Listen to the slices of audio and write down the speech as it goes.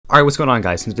Alright, what's going on,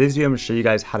 guys? In today's video, I'm going to show you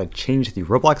guys how to change the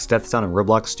Roblox death sound in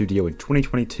Roblox Studio in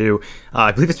 2022.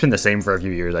 I believe it's been the same for a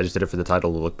few years. I just did it for the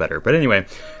title to look better. But anyway,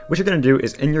 what you're going to do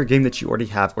is in your game that you already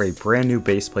have, or a brand new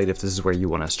base plate, if this is where you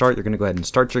want to start, you're going to go ahead and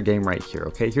start your game right here.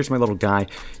 Okay, here's my little guy.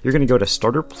 You're going to go to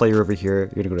starter player over here.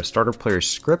 You're going to go to starter player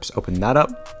scripts, open that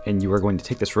up, and you are going to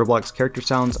take this Roblox character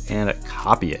sounds and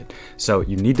copy it. So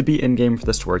you need to be in game for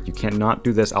this to work. You cannot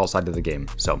do this outside of the game.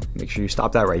 So make sure you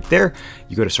stop that right there.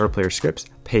 You go to starter player scripts,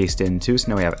 paste into,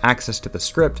 so now we have access to the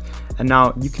script, and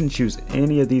now you can choose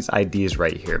any of these IDs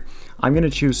right here. I'm going to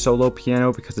choose solo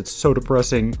piano because it's so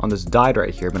depressing on this died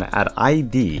right here. I'm going to add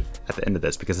ID at the end of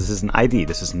this because this is an ID.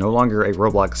 This is no longer a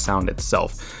Roblox sound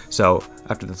itself. So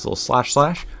after this little slash,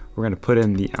 we're going to put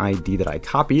in the ID that I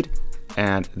copied,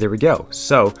 and there we go.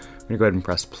 So I'm going to go ahead and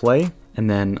press play, and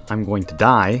then I'm going to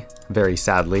die, very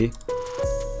sadly.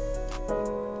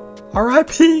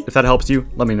 RIP! If that helps you,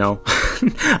 let me know.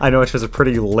 I know it's just a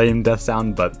pretty lame death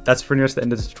sound, but that's pretty much the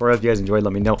end of the tutorial. If you guys enjoyed,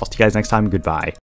 let me know. I'll see you guys next time. Goodbye.